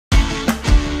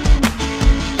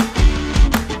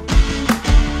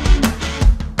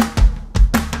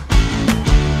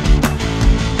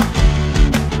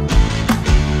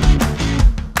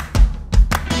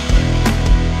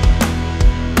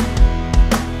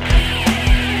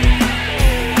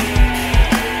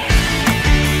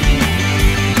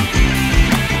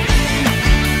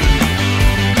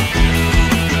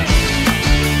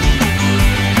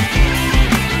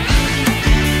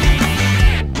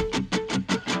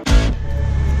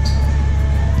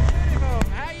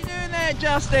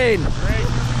Justin? Great.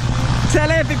 Tell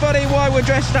everybody why we're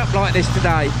dressed up like this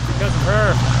today. Because of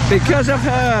her. Because of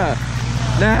her.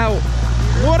 Now,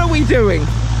 what are we doing?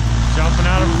 Jumping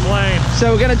out of a plane.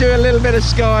 So we're going to do a little bit of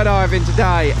skydiving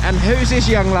today. And who's this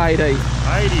young lady?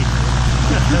 Heidi.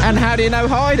 And how do you know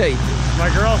Heidi? My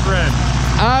girlfriend.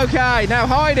 Okay, now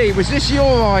Heidi, was this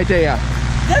your idea?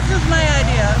 This was my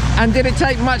idea. And did it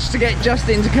take much to get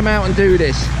Justin to come out and do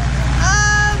this?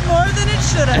 More than it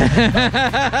should have.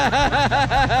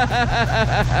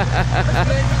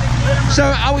 So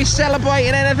are we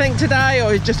celebrating anything today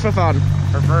or just for fun?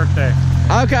 Her birthday.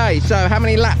 Okay, so how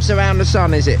many laps around the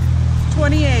sun is it?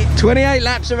 28. 28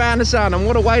 laps around the sun, and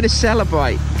what a way to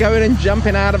celebrate, going and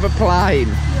jumping out of a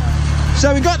plane.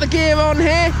 So we got the gear on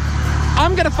here.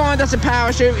 I'm going to find us a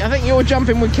parachute. I think you're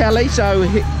jumping with Kelly, so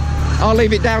I'll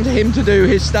leave it down to him to do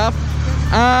his stuff.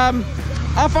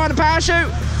 I'll find a parachute.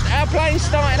 Our plane's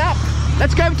starting up.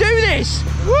 Let's go do this.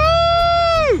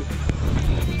 Woo!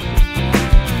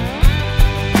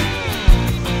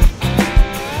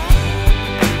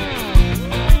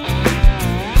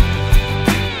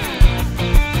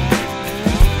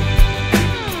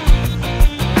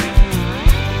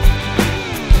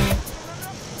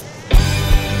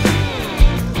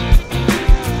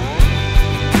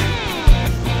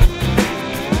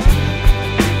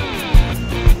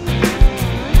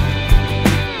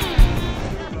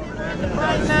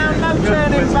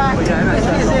 Turning back, this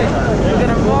is it. We're going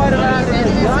to ride around in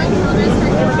this plane. We're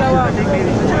going to go up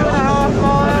 2.5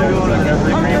 miles,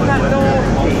 open that door,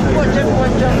 watch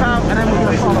everyone jump out, and then we're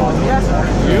going to follow them. Yes?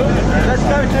 Let's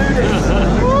go do this.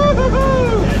 Woo-hoo-hoo!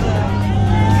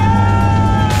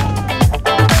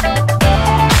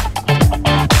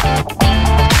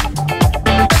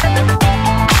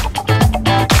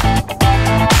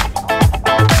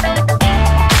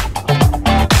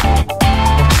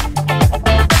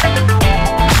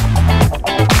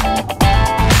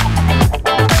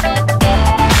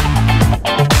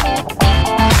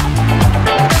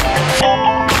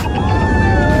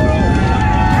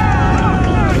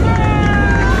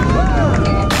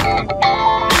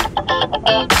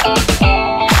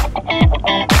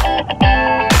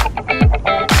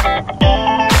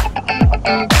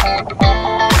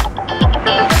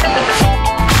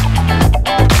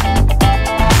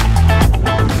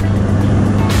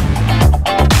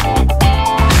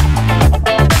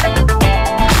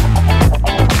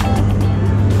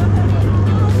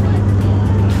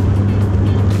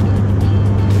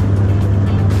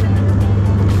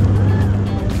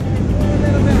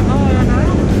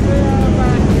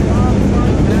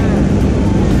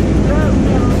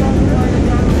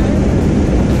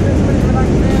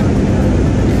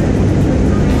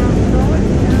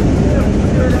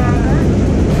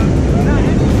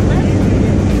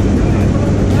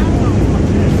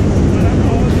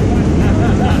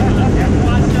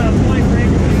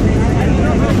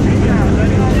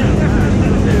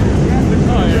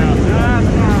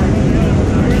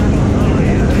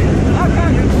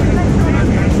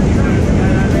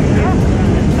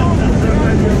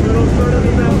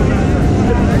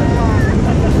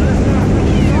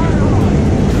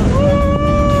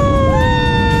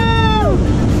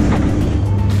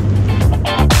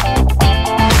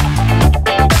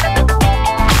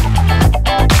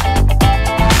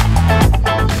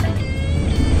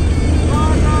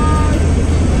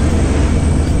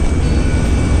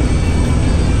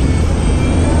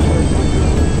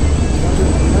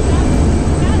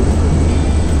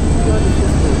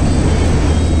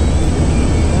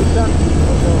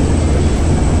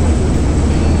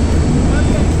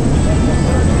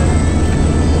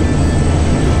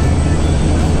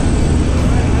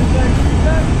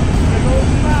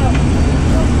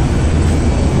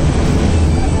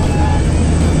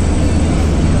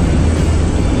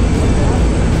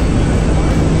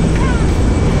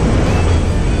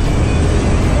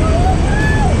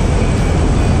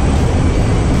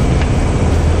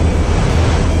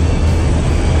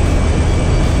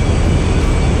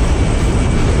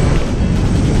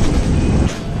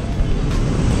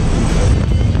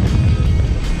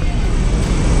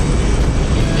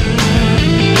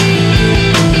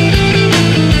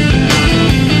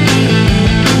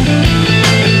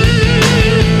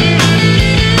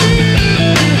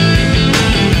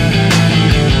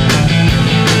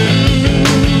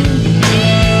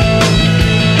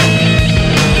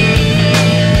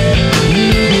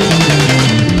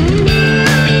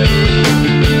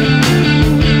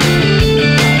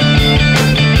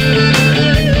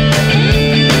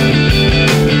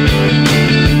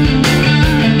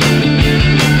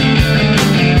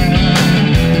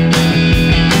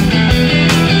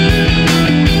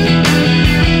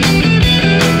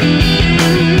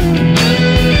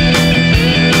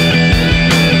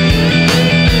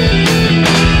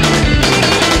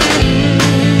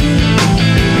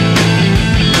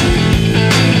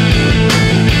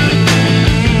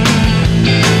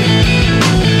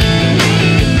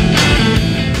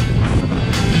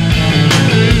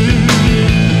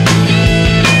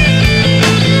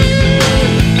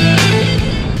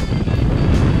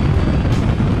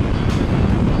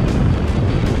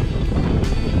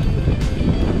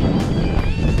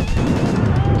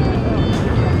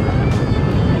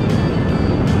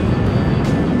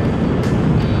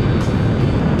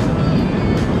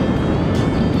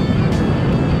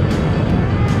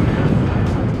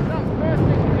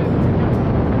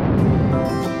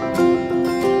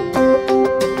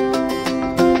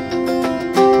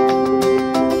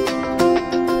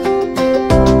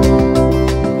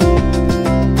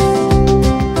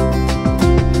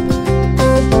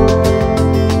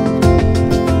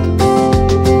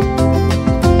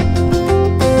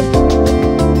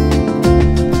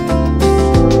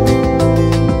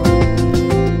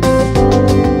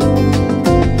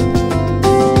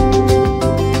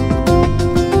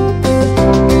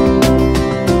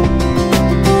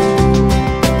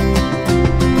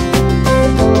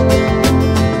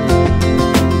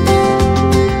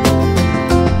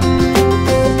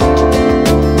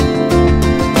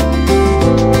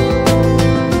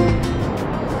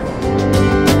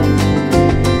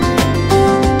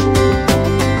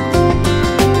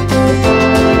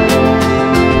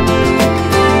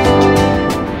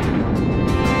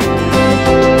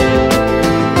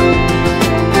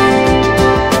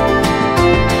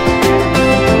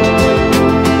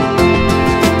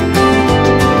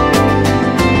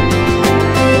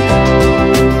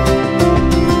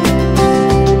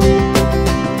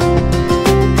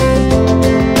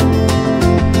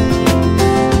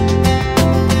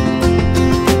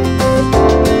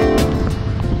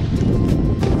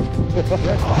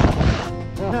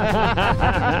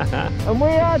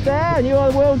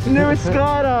 world's newest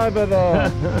skydiver there.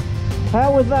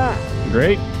 How was that?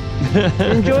 Great. You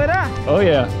enjoy that? Oh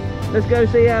yeah. Let's go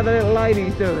see how the little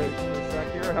lady's doing.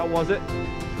 How was it?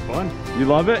 Fun. You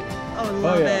love it? Oh,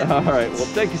 love it. All right. Well,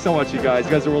 thank you so much, you guys.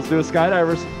 You guys are world's newest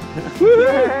skydivers.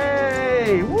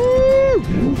 Hey!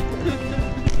 Woo!